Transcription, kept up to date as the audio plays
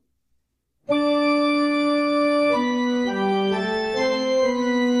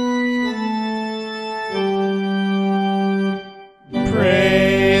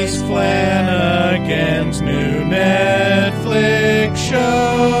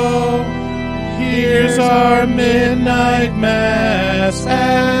our Midnight Mass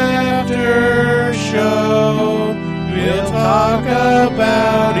Aftershow. We'll talk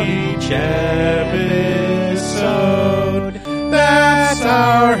about each episode. That's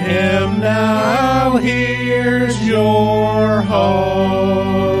our hymn. Now here's your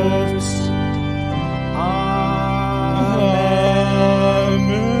host. Amen.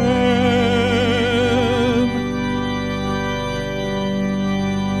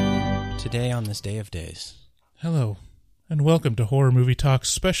 Today on this day of days. Hello, and welcome to Horror Movie Talk's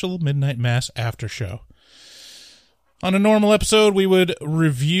special Midnight Mass Aftershow. On a normal episode, we would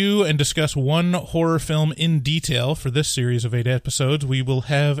review and discuss one horror film in detail. For this series of 8 episodes, we will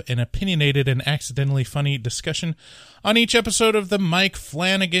have an opinionated and accidentally funny discussion on each episode of the Mike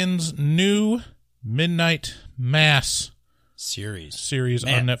Flanagan's new Midnight Mass series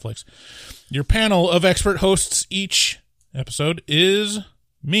on Netflix. Your panel of expert hosts each episode is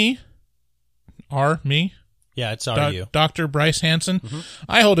me. Yeah, it's you. Dr. Bryce Hansen. Mm-hmm.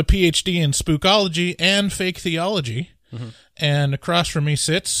 I hold a PhD in spookology and fake theology. Mm-hmm. And across from me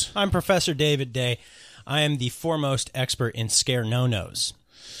sits... I'm Professor David Day. I am the foremost expert in scare no-nos.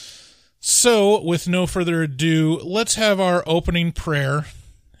 So, with no further ado, let's have our opening prayer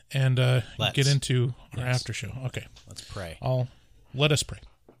and get into our after show. Okay. Let's pray. Let us pray.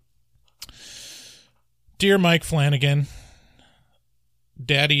 Dear Mike Flanagan,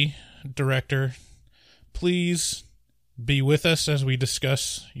 Daddy, Director... Please be with us as we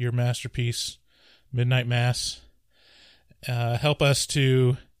discuss your masterpiece, Midnight Mass. Help us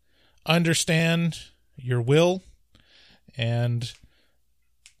to understand your will and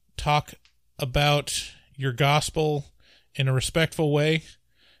talk about your gospel in a respectful way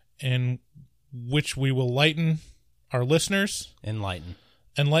in which we will lighten our listeners. Enlighten.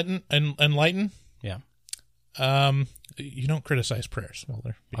 Yeah. You don't criticize prayers. Well,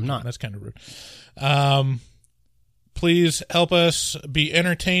 I'm not. That's kind of rude. Please help us be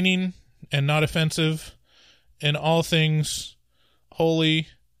entertaining and not offensive in all things holy,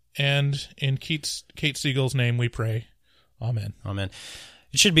 and in Kate Siegel's name we pray. Amen. Amen.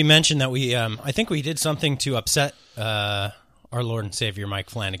 It should be mentioned that we, I think we did something to upset our Lord and Savior Mike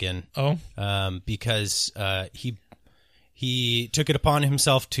Flanagan. Oh, because he took it upon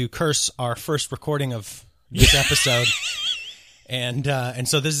himself to curse our first recording of this episode, and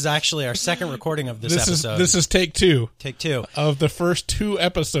so this is actually our second recording of this episode. This is take two of the first 2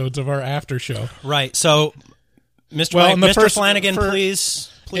 episodes of our after show. Right. So, Mr. Flanagan, please.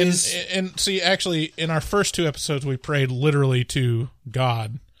 And see, actually, in our first 2 episodes, we prayed literally to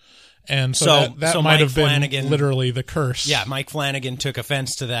God. And so that might have been literally the curse. Yeah, Mike Flanagan took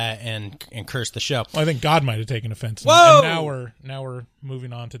offense to that and cursed the show. Well, I think God might have taken offense. Whoa! And now we're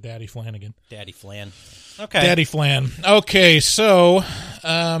moving on to Daddy Flanagan. Daddy Flan. Okay. Daddy Flan. Okay, so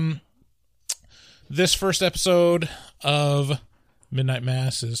this first episode of Midnight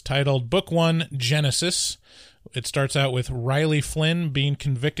Mass is titled Book 1, Genesis. It starts out with Riley Flynn being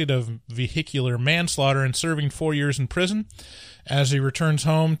convicted of vehicular manslaughter and serving 4 years in prison. As he returns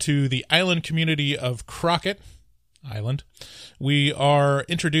home to the island community of Crockett Island, we are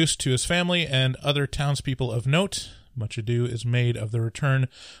introduced to his family and other townspeople of note. Much ado is made of the return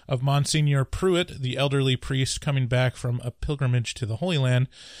of Monsignor Pruitt, the elderly priest coming back from a pilgrimage to the Holy Land.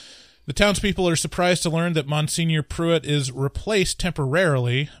 The townspeople are surprised to learn that Monsignor Pruitt is replaced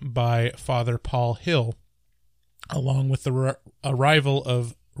temporarily by Father Paul Hill. Along with the arrival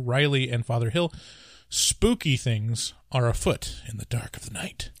of Riley and Father Hill, spooky things are afoot in the dark of the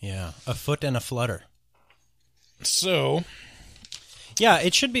night. Yeah, a foot and a flutter. So, yeah,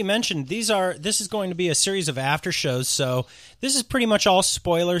 it should be mentioned, this is going to be a series of after shows, so this is pretty much all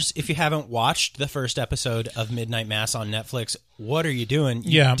spoilers. If you haven't watched the first episode of Midnight Mass on Netflix, what are you doing?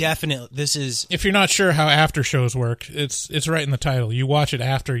 If you're not sure how after shows work, it's right in the title. You watch it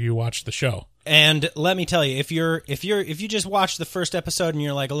after you watch the show. And let me tell you, if you just watch the first episode and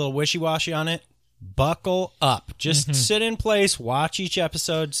you're like a little wishy-washy on it, buckle up. Just sit in place, watch each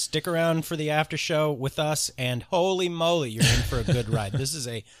episode, stick around for the after show with us, and holy moly, you're in for a good ride. This is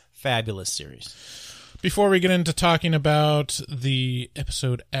a fabulous series. Before we get into talking about the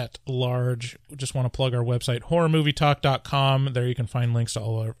episode at large, we just want to plug our website, horrormovietalk.com. There you can find links to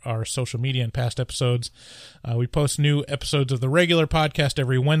all our social media and past episodes. We post new episodes of the regular podcast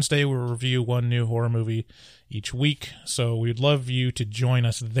every Wednesday. We review one new horror movie each week, so we'd love you to join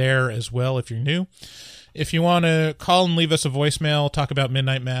us there as well if you're new. If you want to call and leave us a voicemail, talk about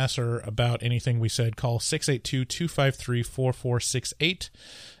Midnight Mass or about anything we said, call 682-253-4468.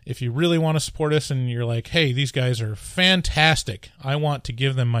 If you really want to support us and you're like, hey, these guys are fantastic, I want to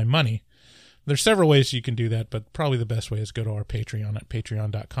give them my money, There's several ways you can do that, but probably the best way is go to our Patreon at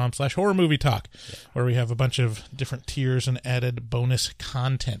patreon.com/horrormovietalk, where we have a bunch of different tiers and added bonus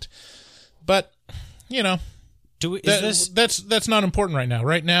content. But, you know, that's not important right now.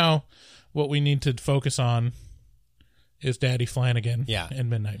 Right now, what we need to focus on is Daddy Flanagan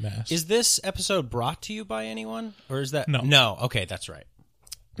and Midnight Mass. Is this episode brought to you by anyone? Or is that... No. No, okay, that's right.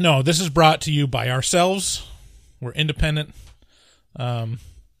 No, this is brought to you by ourselves. We're independent.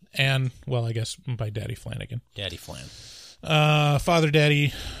 And, well, I guess by Daddy Flanagan. Daddy Flan. Father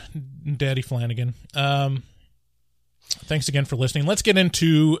Daddy Flanagan. Thanks again for listening. Let's get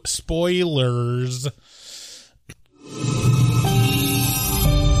into spoilers.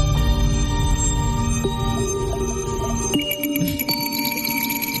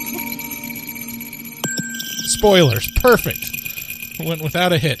 Spoilers. Perfect. Went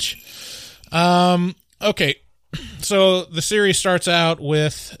without a hitch. Okay. So the series starts out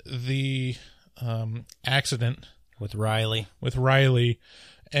with the accident with Riley.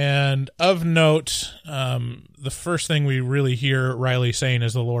 And of note, the first thing we really hear Riley saying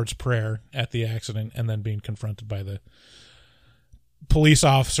is the Lord's Prayer at the accident, and then being confronted by the police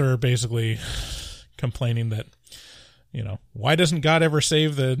officer basically complaining that, you know, why doesn't God ever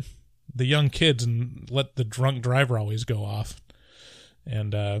save the young kids and let the drunk driver always go off?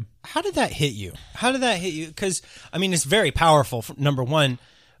 And how did that hit you? Because, I mean, it's very powerful, number one,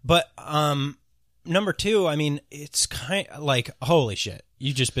 but number two, I mean, it's kind of like, holy shit,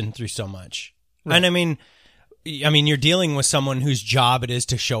 you've just been through so much. Right. And I mean, you're dealing with someone whose job it is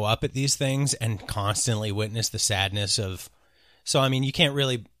to show up at these things and constantly witness the sadness of, so, I mean, you can't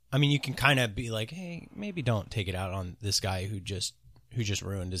really, I mean, you can kind of be like, hey, maybe don't take it out on this guy who just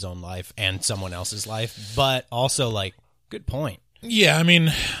ruined his own life and someone else's life, but also, like, good point. Yeah, I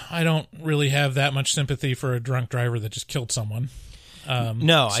mean, I don't really have that much sympathy for a drunk driver that just killed someone.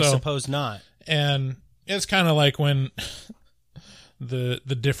 No, I suppose not. And it's kind of like when the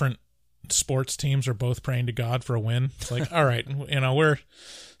different sports teams are both praying to God for a win. It's like, all right, you know,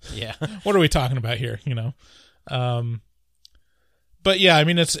 what are we talking about here, you know? But yeah, I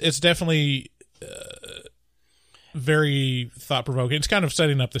mean, it's definitely very thought-provoking. It's kind of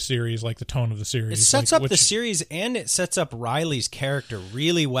setting up the series, like the tone of the series. It sets up the series, and it sets up Riley's character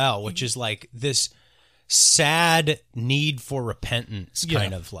really well, which is like this sad need for repentance,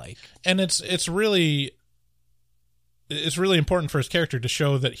 kind of like. And it's really important for his character to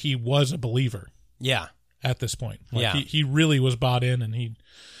show that he was a believer. Yeah. At this point. Like he really was bought in, and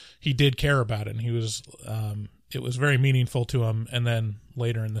he did care about it, and he was it was very meaningful to him. And then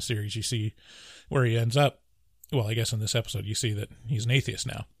later in the series you see where he ends up. Well, I guess in this episode you see that he's an atheist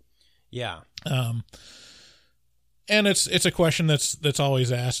now. Yeah. And it's a question that's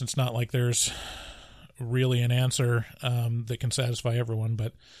always asked. It's not like there's really an answer that can satisfy everyone,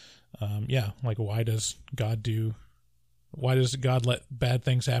 but like why does God let bad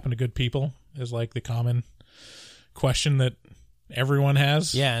things happen to good people is like the common question that everyone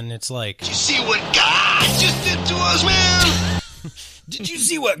has. Yeah, and it's like, did you see what God just did to us, man? Did you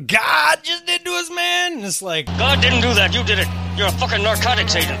see what God just did to us, man? And it's like, God didn't do that. You did it. You're a fucking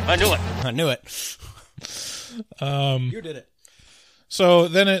narcotics agent. I knew it. You did it. So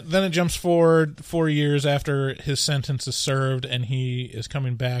then it jumps forward 4 years after his sentence is served, and he is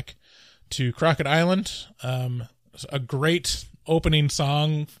coming back to Crockett Island. A great opening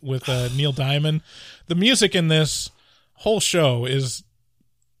song with Neil Diamond. The music in this whole show is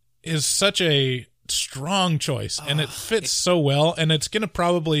such a strong choice, and it fits so well, and it's going to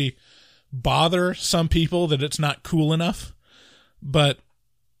probably bother some people that it's not cool enough, but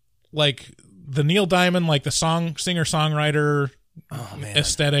like the Neil Diamond, like the singer-songwriter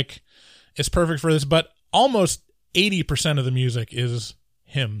aesthetic is perfect for this, but almost 80% of the music is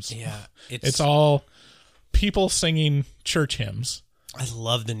hymns. Yeah. It's all people singing church hymns. I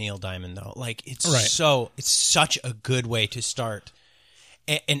love the Neil Diamond though. Like it's such a good way to start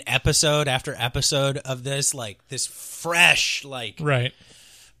an episode after episode of this, like this fresh, like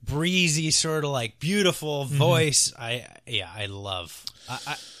breezy sort of like beautiful voice. I love.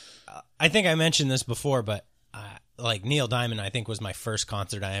 I think I mentioned this before, but like Neil Diamond, I think was my first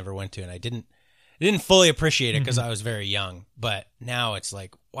concert I ever went to, and I didn't fully appreciate it because I was very young. But now it's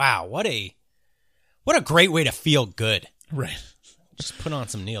like, wow, what a great way to feel good. Right. Just put on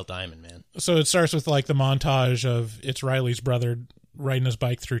some Neil Diamond, man. So it starts with like the montage of it's Riley's brother riding his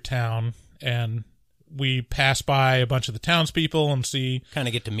bike through town, and we pass by a bunch of the townspeople and kind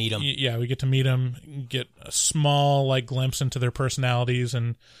of get to meet them. Yeah, we get to meet them, get a small like glimpse into their personalities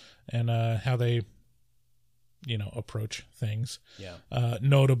and how they, you know, approach things. Yeah.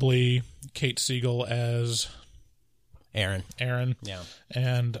 Notably, Kate Siegel as Aaron. Yeah.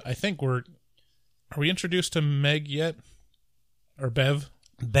 And I think we're Are we introduced to Meg yet? Or Bev?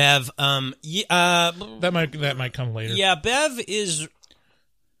 Bev, That might come later. yeah, Bev is...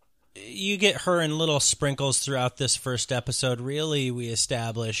 You get her in little sprinkles throughout this first episode. Really, we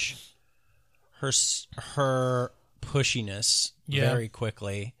establish her pushiness very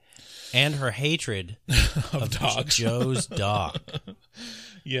quickly, and her hatred of dogs. Joe's dog.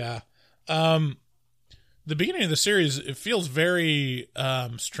 Yeah. The beginning of the series, it feels very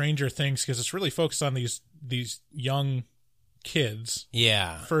Stranger Things because it's really focused on these young kids.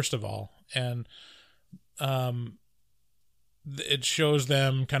 Yeah. First of all, and it shows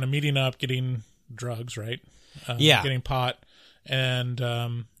them kind of meeting up, getting drugs, right? Getting pot, and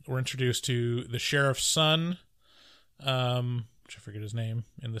we're introduced to the sheriff's son, which I forget his name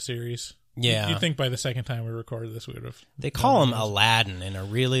in the series. Yeah. You'd think by the second time we recorded this, we would have. They call him Aladdin in a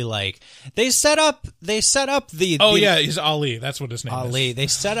really they set up the he's Ali. That's what his name is. Ali. They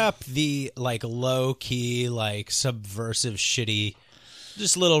set up the low key, subversive, shitty,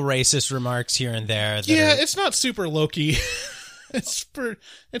 just little racist remarks here and there. It's not super low key.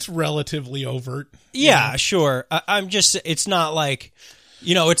 It's relatively overt. Yeah, sure. I'm just. It's not like,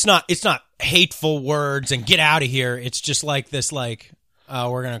 it's not hateful words and get out of here. It's just like this, we're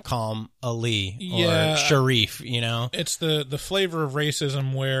gonna call him Ali or Sharif. It's the flavor of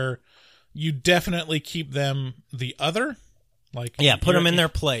racism where you definitely keep them the other. Put them in their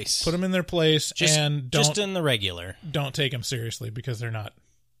place. Put them in their place, and don't just in the regular. Don't take them seriously because they're not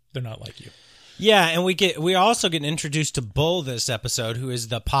like you. Yeah, and we also get introduced to Bull this episode, who is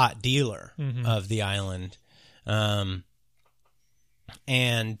the pot dealer of the island, and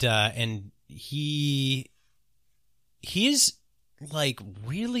he's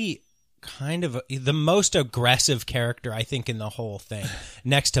really kind of the most aggressive character I think in the whole thing,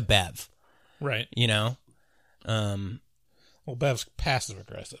 next to Bev. Right. Well, Bev's passive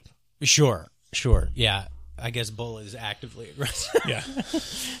aggressive. Sure. Yeah. I guess Bull is actively aggressive. Yeah.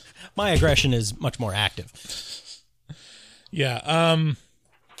 My aggression is much more active. Yeah.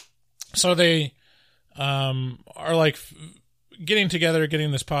 So they are getting together,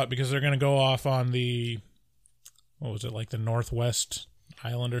 getting this pot because they're going to go off on the, what was it, the Northwest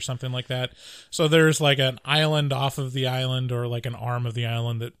Island or something like that. So there's an island off of the island or an arm of the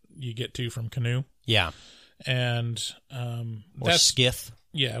island that you get to from canoe. Yeah. And that's skiff.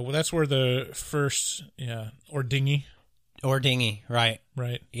 Yeah, well, that's where the first, or dinghy. Or dinghy, right.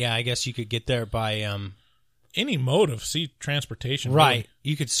 Right. Yeah, I guess you could get there by... any mode of sea transportation. Right. Really.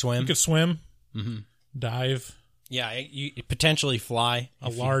 You could swim. Dive. Yeah, you potentially fly. A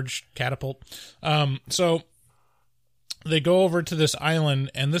large catapult. So they go over to this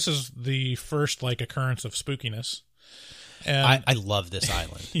island, and this is the first, occurrence of spookiness. And I love this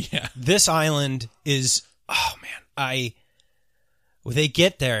island. Yeah. This island is... Oh, man. They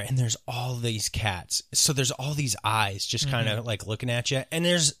get there and there's all these cats. So there's all these eyes just kind of looking at you. And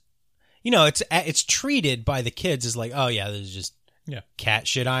there's, it's treated by the kids as oh yeah, there's just cat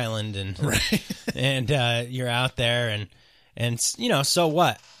shit island and right. and you're out there and so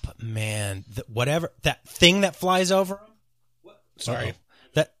what? But man, that thing that flies over him. Sorry,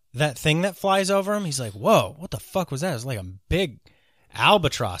 that thing that flies over him. He's like, whoa, what the fuck was that? It's like a big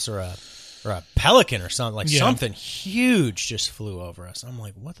albatross or a pelican or something, something huge just flew over us. I'm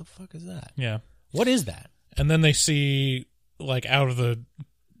like, what the fuck is that? Yeah. What is that? And then they see, out of the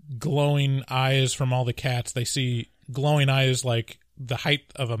glowing eyes from all the cats, they see glowing eyes the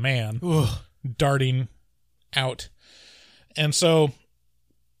height of a man darting out. And so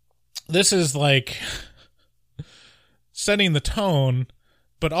this is setting the tone,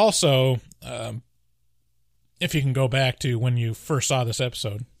 but also, if you can go back to when you first saw this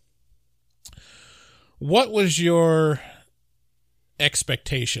episode, what was your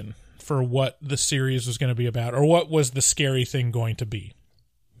expectation for what the series was going to be about, or what was the scary thing going to be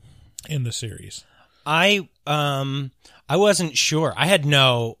in the series? I wasn't sure.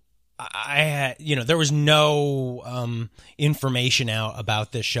 There was no information out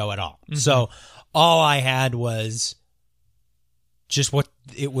about this show at all. Mm-hmm. So all I had was just what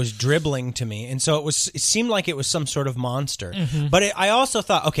it was dribbling to me. And so it seemed like it was some sort of monster. Mm-hmm. But I also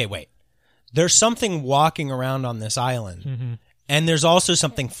thought, okay, wait. There's something walking around on this island, and there's also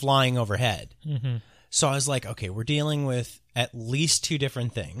something flying overhead. Mm-hmm. So I was like, okay, we're dealing with at least two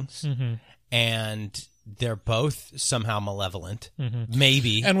different things, and they're both somehow malevolent,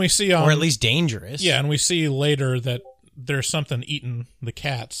 maybe, and we see, or at least dangerous. Yeah, and we see later that there's something eating the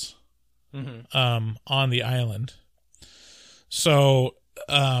cats on the island. So,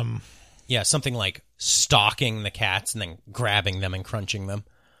 something like stalking the cats and then grabbing them and crunching them.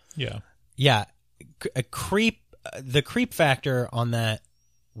 Yeah. Yeah, the creep factor on that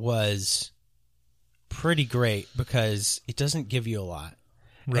was pretty great because it doesn't give you a lot.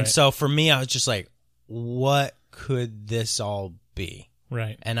 Right. And so for me, I was just like, what could this all be?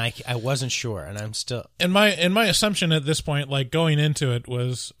 Right. And I wasn't sure, and I'm still... And my assumption at this point, like going into it,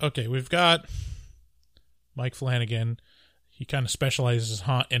 was, okay, we've got Mike Flanagan. He kind of specializes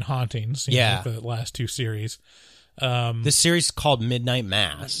in hauntings for the last 2 series. This series is called Midnight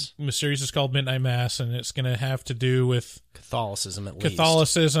Mass. The series is called Midnight Mass, and it's going to have to do with Catholicism, at least.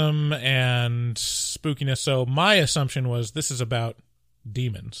 Catholicism and spookiness. So my assumption was this is about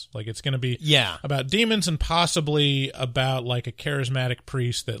demons. Like, it's going to be about demons and possibly about, like, a charismatic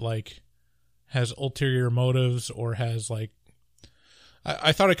priest that, like, has ulterior motives or has, like...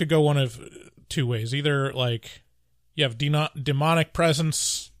 I thought it could go one of 2 ways. Either, like, you have demonic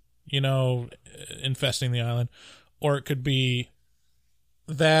presence, infesting the island, or it could be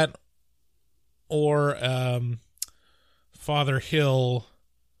that, or Father Hill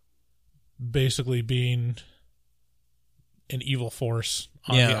basically being an evil force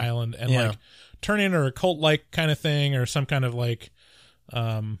on the island and like turn into a cult-like kind of thing, or some kind of like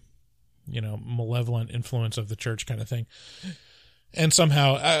malevolent influence of the church kind of thing. And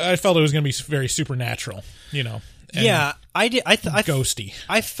somehow I felt it was going to be very supernatural, Yeah, I did. I ghosty.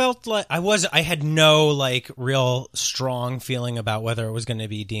 I felt like I had no like real strong feeling about whether it was going to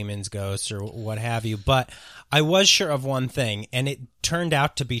be demons, ghosts, or what have you. But I was sure of one thing, and it turned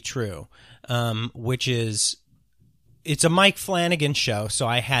out to be true, which is it's a Mike Flanagan show. So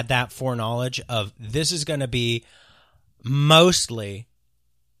I had that foreknowledge of this is going to be mostly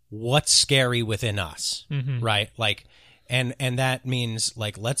what's scary within us, right? Like, and that means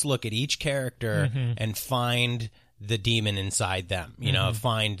like let's look at each character and find the demon inside them,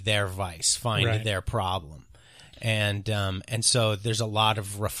 find their vice, find their problem. And so there's a lot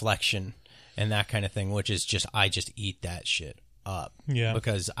of reflection and that kind of thing, which is just, I just eat that shit up. Yeah.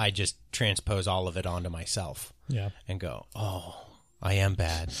 Because I just transpose all of it onto myself. Yeah. And go, oh, I am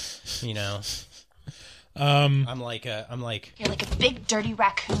bad. I'm like you're like a big dirty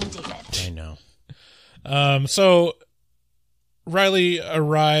raccoon, David. I know. So Riley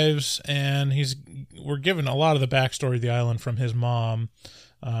arrives, and we're given a lot of the backstory of the island from his mom.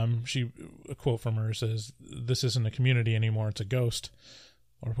 A quote from her says, "This isn't a community anymore; it's a ghost."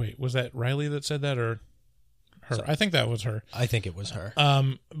 Or wait, was that Riley that said that, or her? I think that was her. I think it was her.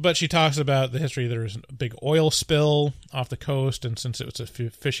 But she talks about the history. There was a big oil spill off the coast, and since it was a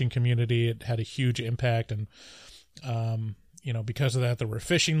fishing community, it had a huge impact. And because of that, there were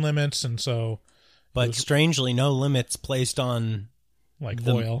fishing limits, and so. But strangely, no limits placed on like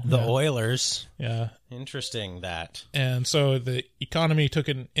oil. The Oilers. Yeah. Interesting that. And so the economy took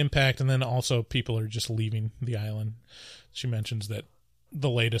an impact, and then also people are just leaving the island. She mentions that the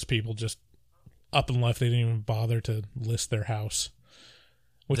latest people just up and left. They didn't even bother to list their house,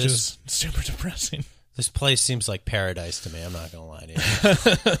 which is super depressing. This place seems like paradise to me. I'm not going to lie to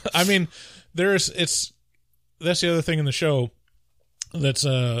you. I mean, that's the other thing in the show that's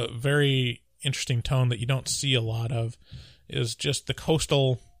a very interesting tone that you don't see a lot of, is just the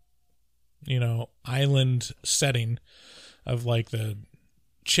coastal, island setting of like the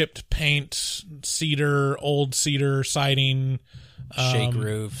chipped paint, old cedar siding, shake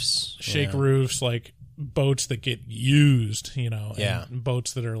roofs, like boats that get used, and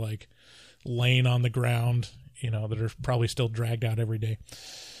boats that are like laying on the ground, that are probably still dragged out every day.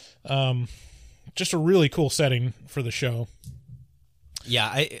 Just a really cool setting for the show.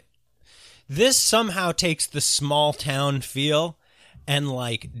 Yeah, this somehow takes the small town feel and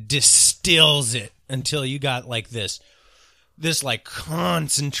like distills it until you got like this like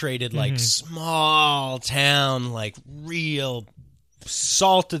concentrated, like small town, like real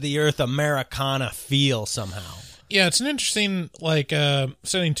salt of the earth Americana feel somehow. Yeah, it's an interesting like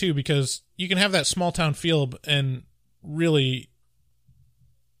setting too, because you can have that small town feel, and really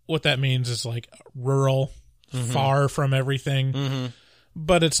what that means is like rural, far from everything.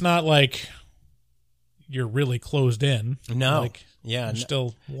 But it's not like you're really closed in. No. There's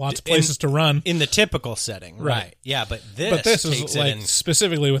still lots of places to run. In the typical setting, right. Yeah, but this is like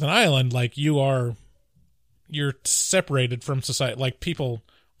specifically with an island, like you're separated from society. Like people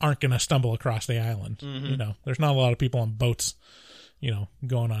aren't going to stumble across the island. There's not a lot of people on boats,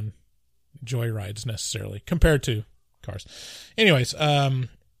 going on joyrides necessarily compared to cars. Anyways,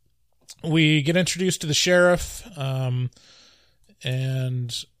 we get introduced to the sheriff,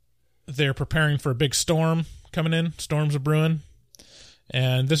 and they're preparing for a big storm coming in. Storms are brewing.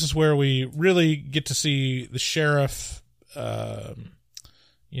 And this is where we really get to see the sheriff,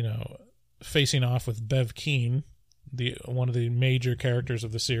 facing off with BEV Keane, one of the major characters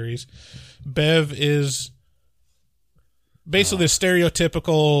of the series. Bev is basically the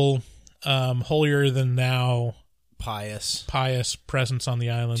stereotypical holier than thou, pious presence on the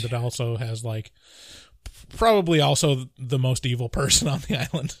island that also has like probably also the most evil person on the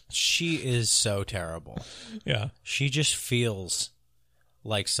island. She is so terrible. Yeah. She just feels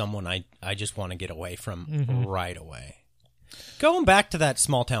like someone I just want to get away from right away. Going back to that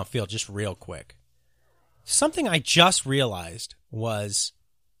small town feel just real quick. Something I just realized was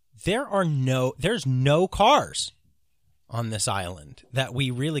there's no cars on this island that we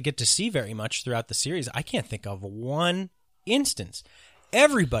really get to see very much throughout the series. I can't think of one instance.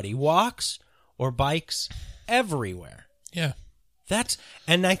 Everybody walks or bikes everywhere. Yeah.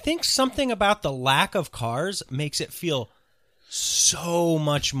 And I think something about the lack of cars makes it feel so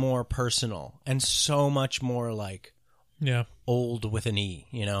much more personal and so much more like old with an E,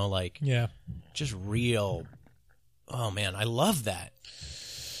 like just real. Oh man, I love that.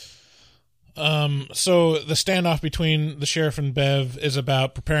 So the standoff between the sheriff and Bev is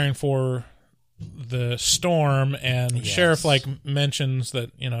about preparing for the storm, and the sheriff mentions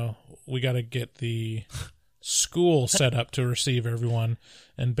that, we got to get the school set up to receive everyone.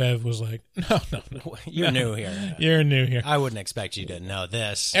 And Bev was like, no. You're new here. You're new here. I wouldn't expect you to know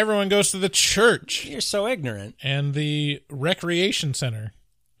this. Everyone goes to the church. You're so ignorant. And the recreation center.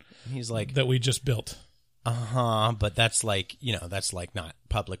 He's like, that we just built. But that's like, that's like not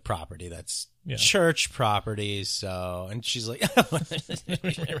public property. That's church property. So, and she's like,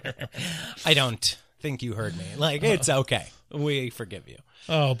 I don't think you heard me. Like, it's okay. We forgive you.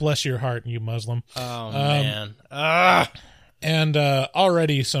 Oh, bless your heart, you Muslim. Oh, man. And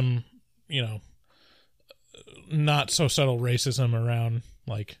already some, not so subtle racism around,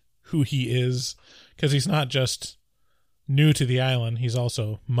 like, who he is. Because he's not just new to the island. He's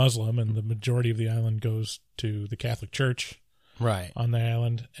also Muslim, and the majority of the island goes to the Catholic Church. Right. On the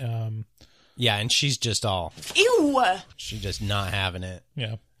island. Yeah, and she's just all... Ew! She's just not having it.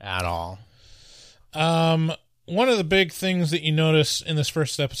 Yeah. At all. One of the big things that you notice in this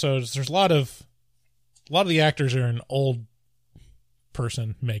first episode is there's a lot of the actors are in old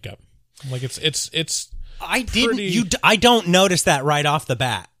person makeup. Like it's I don't notice that right off the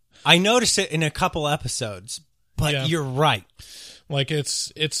bat. I noticed it in a couple episodes, but you're right. Like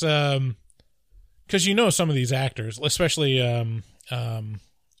it's because some of these actors, especially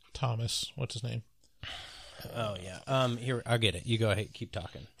Thomas, what's his name? Oh yeah. Here, I'll get it. You go ahead, keep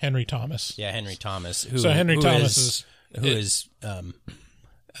talking. Henry Thomas. Yeah, Henry Thomas. Henry Thomas is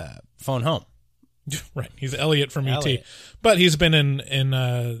Phone Home. Right. He's Elliot from Elliot. E.T. But he's been in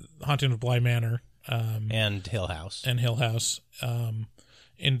Haunting of Bly Manor and Hill House. In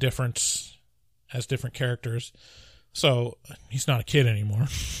different characters. So he's not a kid anymore.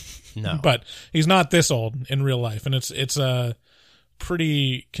 No. But he's not this old in real life, and it's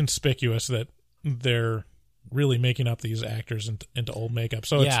pretty conspicuous that they're really making up these actors into old makeup.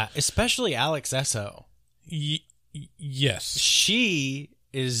 So especially Alex Esso. Yes. She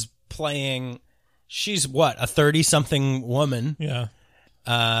is playing, she's what, a 30-something woman. Yeah.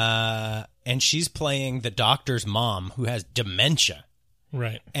 And she's playing the doctor's mom who has dementia.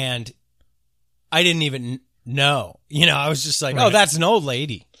 Right. And I didn't even know. I was just like, right. oh, that's an old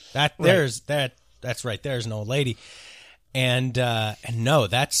lady. That's right, there's an old lady. And no,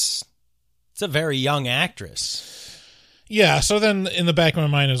 it's a very young actress. Yeah, so then in the back of my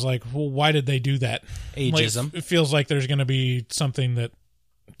mind is like, well, why did they do that? Ageism. Like, it feels like there's going to be something that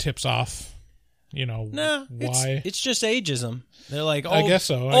tips off, No, why. It's just ageism. They're like, I guess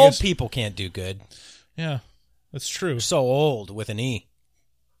so. Old people can't do good. Yeah, that's true. So old with an E.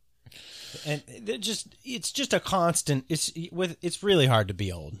 And it's just a constant. It's really hard to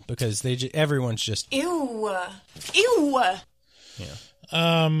be old because everyone's just Ew. Yeah.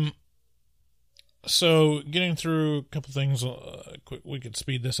 So getting through a couple things, quick, we could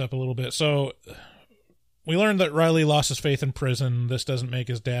speed this up a little bit. So we learned that Riley lost his faith in prison. This doesn't make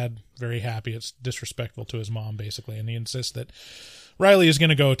his dad very happy. It's disrespectful to his mom, basically, and he insists that Riley is going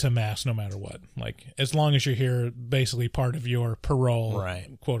to go to mass no matter what. Like, as long as you're here, basically part of your parole, right,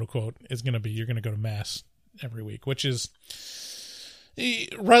 quote unquote, is going to be you're going to go to mass every week, which is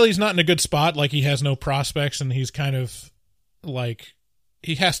Riley's not in a good spot. Like, he has no prospects, and he's kind of like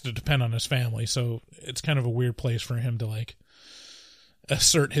he has to depend on his family. So it's kind of a weird place for him to like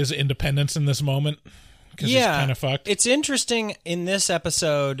assert his independence in this moment. Because he's kind of fucked. It's interesting in this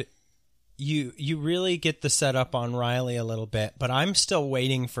episode. You really get the setup on Riley a little bit, but I'm still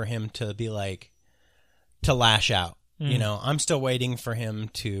waiting for him to be like, to lash out. I'm still waiting for him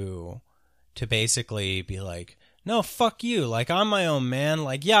to basically be like, no, fuck you. Like, I'm my own man.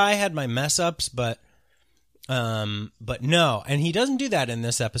 Like, yeah, I had my mess ups, but no. And he doesn't do that in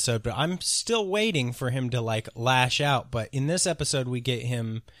this episode, but I'm still waiting for him to like lash out. But in this episode, we get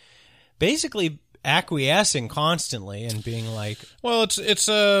him basically acquiescing constantly and being like, well, it's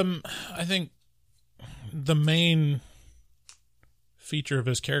I think the main feature of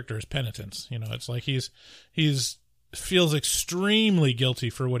his character is penitence. You know, it's like he's feels extremely guilty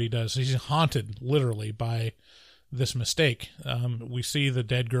for what he does. He's haunted literally by this mistake. We see the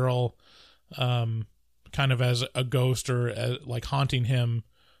dead girl kind of as a ghost or as, like, haunting him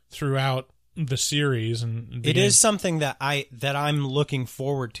throughout the series, and it is something that I'm looking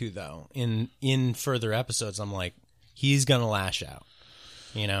forward to, though. In further episodes, I'm like, he's gonna lash out.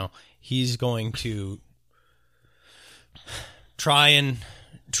 You know, he's going to try and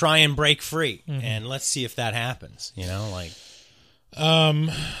break free, and let's see if that happens. You know, like,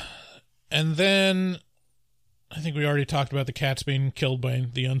 and then I think we already talked about the cats being killed by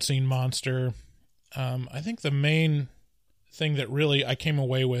the unseen monster. I think the main thing that really I came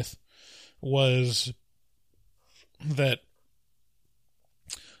away with was that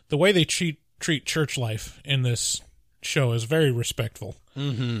the way they treat church life in this show is very respectful.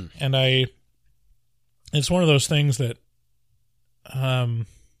 Mm-hmm. And it's one of those things that I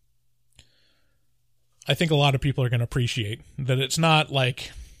think a lot of people are going to appreciate, that it's not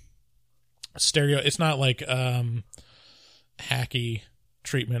like it's not like hacky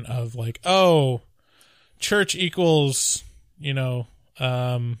treatment of like, oh, church equals, you know,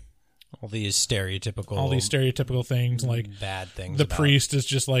 all these stereotypical things, like bad things. The priest is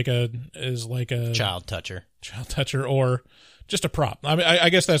just like a child toucher, or just a prop. I mean, I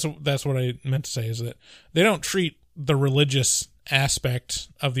guess that's what I meant to say, is that they don't treat the religious aspect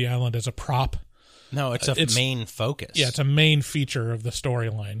of the island as a prop. No, it's main focus. Yeah, it's a main feature of the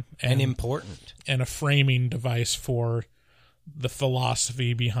storyline, and important, and a framing device for the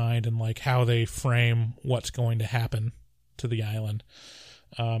philosophy behind and like how they frame what's going to happen to the island.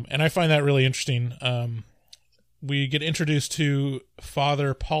 And I find that really interesting. We get introduced to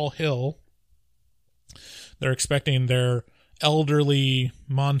Father Paul Hill. They're expecting their elderly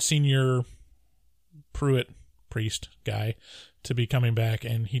Monsignor Pruitt priest guy to be coming back,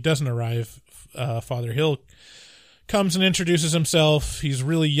 and he doesn't arrive. Father Hill comes and introduces himself. He's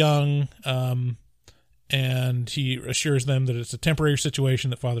really young, and he assures them that it's a temporary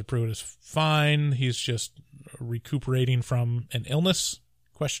situation, that Father Pruitt is fine. He's just recuperating from an illness, ?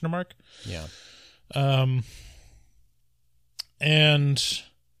 Yeah. Then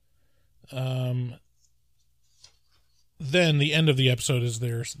the end of the episode is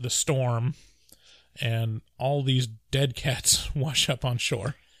there's the storm, and all these dead cats wash up on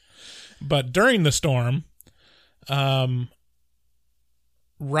shore. But during the storm,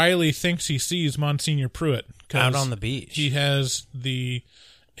 Riley thinks he sees Monsignor Pruitt out on the beach. He has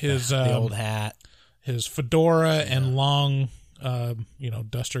his the old hat, his fedora, and long,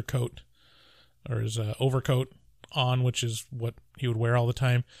 duster coat, or his overcoat on, which is what he would wear all the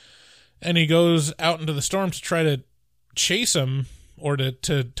time. And he goes out into the storm to try to chase him, or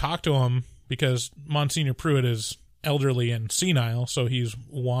to talk to him, because Monsignor Pruitt is elderly and senile, so he's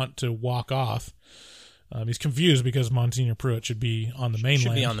want to walk off. He's confused because Monsignor Pruitt should be on the mainland.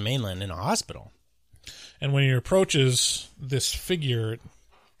 Should be on the mainland in a hospital. And when he approaches this figure, it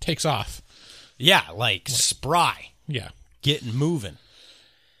takes off. Yeah, like spry. Yeah. Getting moving.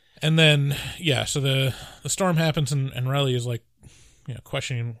 And then, yeah, so the storm happens, and Riley is like,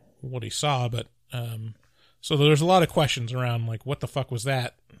 questioning what he saw, but so there's a lot of questions around, like, what the fuck was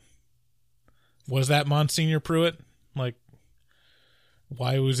that? Was that Monsignor Pruitt? Like,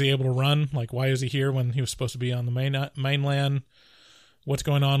 why was he able to run? Like, why is he here when he was supposed to be on the mainland? What's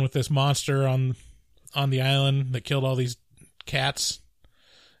going on with this monster on the island that killed all these cats?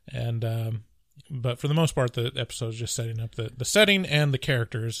 And but for the most part, the episode is just setting up the setting and the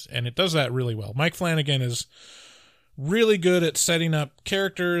characters, and it does that really well. Mike Flanagan is really good at setting up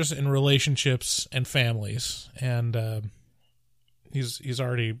characters and relationships and families, and he's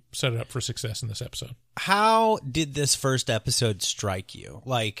already set it up for success in this episode. How did this first episode strike you?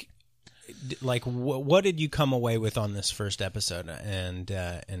 Like what did you come away with on this first episode, and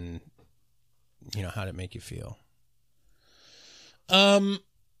how did it make you feel?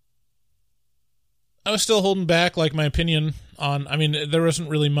 I was still holding back, like, my opinion on. I mean, there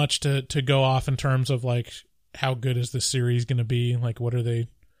wasn't really much to go off in terms of, like, how good is this series going to be? Like, what are they?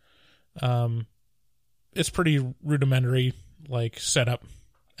 It's pretty rudimentary, like, setup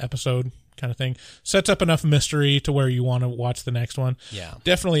episode kind of thing. Sets up enough mystery to where you want to watch the next one. Yeah.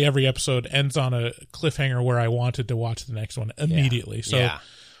 Definitely every episode ends on a cliffhanger where I wanted to watch the next one immediately. Yeah. So yeah.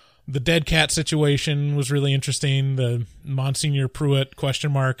 The dead cat situation was really interesting. The Monsignor Pruitt ?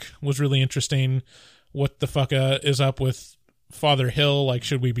 Was really interesting. What the fuck is up with Father Hill? Like,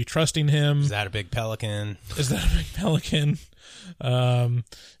 should we be trusting him? Is that a big pelican?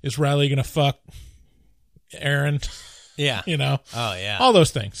 Is Riley going to fuck Aaron? Yeah. You know? Oh, yeah. All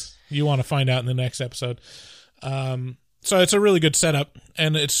those things you want to find out in the next episode. So it's a really good setup,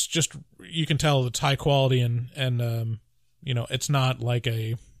 and it's just, you can tell it's high quality, and you know, it's not like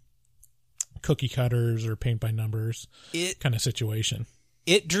a cookie cutters or paint by numbers kind of situation.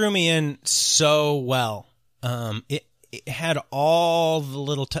 It drew me in so well. It had all the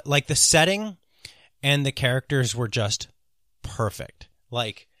little, like the setting and the characters were just perfect.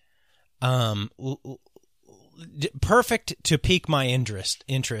 Like, perfect to pique my interest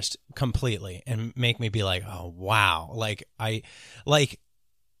completely and make me be like, oh wow.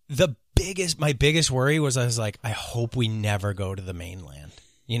 My biggest worry was, I was like, I hope we never go to the mainland.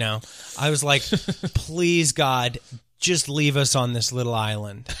 You know, I was like, please God, just leave us on this little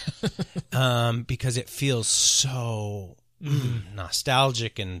island. Because it feels so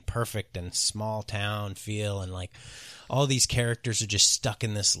nostalgic and perfect and small town feel. And like all these characters are just stuck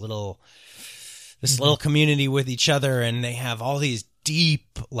in this little community with each other, and they have all these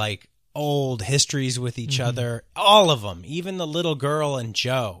deep, like, old histories with each other. All of them, even the little girl and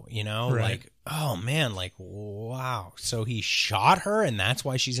Joe, you know, right. Like, oh man, like, wow. So he shot her, and that's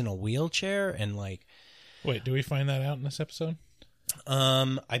why she's in a wheelchair, and like, wait, do we find that out in this episode?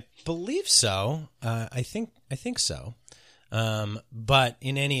 I believe so. I think so. But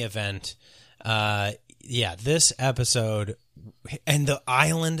in any event, yeah, this episode. And the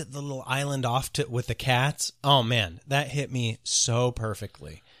little island off with the cats. Oh man, that hit me so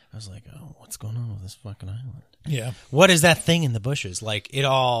perfectly. I was like, oh, what's going on with this fucking island? Yeah. What is that thing in the bushes? Like, it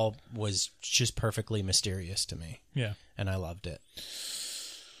all was just perfectly mysterious to me. Yeah. And I loved it.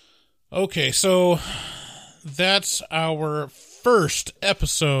 Okay, so that's our first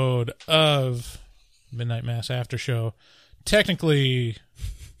episode of Midnight Mass Aftershow. Technically,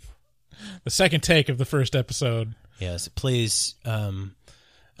 the second take of the first episode. Yes, please,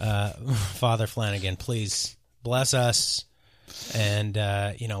 Father Flanagan, please bless us. And,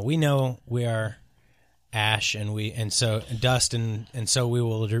 you know we are ash, and so dust, and so we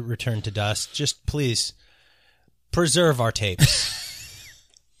will return to dust. Just please preserve our tapes.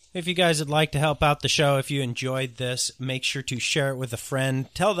 If you guys would like to help out the show, if you enjoyed this, make sure to share it with a friend.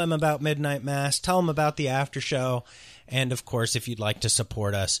 Tell them about Midnight Mass. Tell them about the after show. And, of course, if you'd like to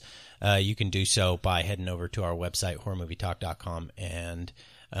support us, you can do so by heading over to our website, horrormovietalk.com, and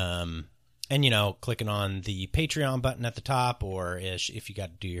you know, clicking on the Patreon button at the top, or if you got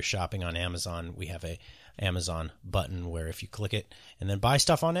to do your shopping on Amazon, we have a Amazon button where if you click it and then buy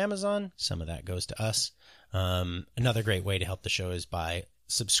stuff on Amazon, some of that goes to us. Another great way to help the show is by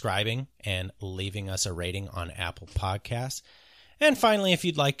subscribing and leaving us a rating on Apple Podcasts. And finally, if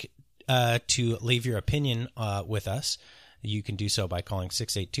you'd like to leave your opinion with us, you can do so by calling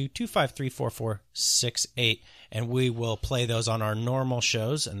 682-253-4468, and we will play those on our normal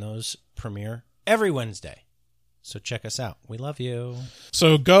shows, and those premiere every Wednesday. So check us out. We love you.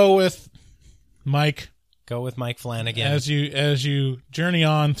 So go with Mike. Go with Mike Flanagan. As you journey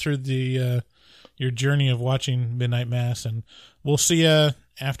on through the your journey of watching Midnight Mass, and we'll see you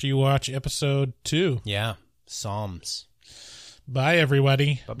after you watch episode 2. Yeah, Psalms. Bye,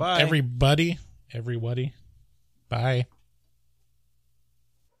 everybody. Bye-bye. Everybody. Bye.